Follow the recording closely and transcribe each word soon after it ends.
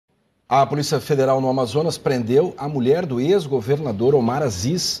A Polícia Federal no Amazonas prendeu a mulher do ex-governador Omar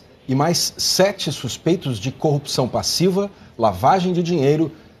Asis e mais 7 suspeitos de corrupção passiva, lavagem de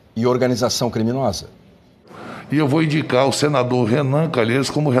dinheiro e organização criminosa. E eu vou indicar o senador Renan Calheiros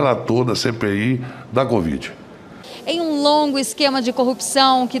como relator da CPI da Covid. Em um longo esquema de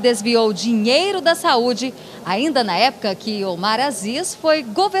corrupção que desviou dinheiro da saúde, ainda na época que Omar Asis foi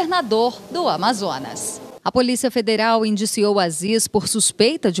governador do Amazonas. A Polícia Federal indiciou Asis por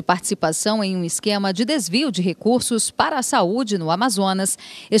suspeita de participação em um esquema de desvio de recursos para a saúde no Amazonas,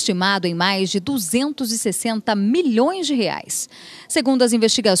 estimado em mais de 260 milhões de reais. Segundo as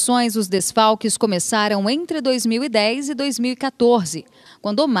investigações, os desfalques começaram entre 2010 e 2014,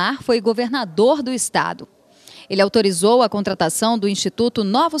 quando Omar foi governador do estado. Ele autorizou a contratação do Instituto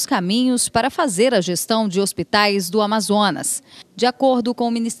Novos Caminhos para fazer a gestão de hospitais do Amazonas. De acordo com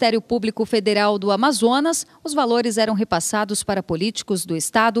o Ministério Público Federal do Amazonas, os valores eram repassados para políticos do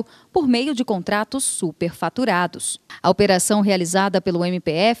estado por meio de contratos superfaturados. A operação realizada pelo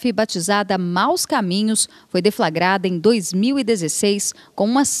MPF, batizada Maus Caminhos, foi deflagrada em 2016 com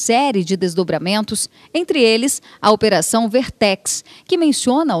uma série de desdobramentos, entre eles a Operação Vertex, que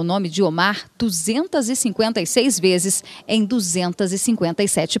menciona o nome de Omar 256 vezes em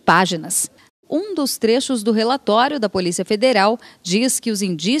 257 páginas. Um dos trechos do relatório da Polícia Federal diz que os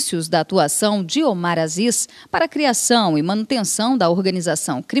indícios da atuação de Omar Asis para a criação e manutenção da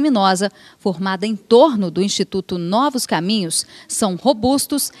organização criminosa formada em torno do Instituto Novos Caminhos são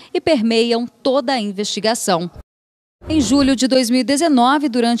robustos e permeiam toda a investigação. Em julho de 2019,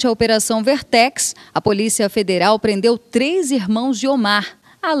 durante a Operação Vertex, a Polícia Federal prendeu 3 irmãos de Omar,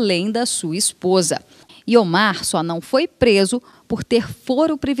 além da sua esposa. E Omar só não foi preso por ter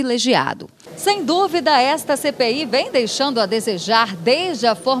foro privilegiado. Sem dúvida, esta CPI vem deixando a desejar desde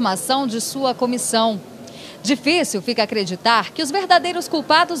a formação de sua comissão. Difícil fica acreditar que os verdadeiros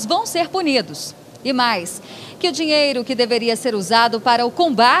culpados vão ser punidos. E mais, que o dinheiro que deveria ser usado para o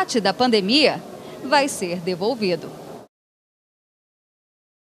combate da pandemia vai ser devolvido.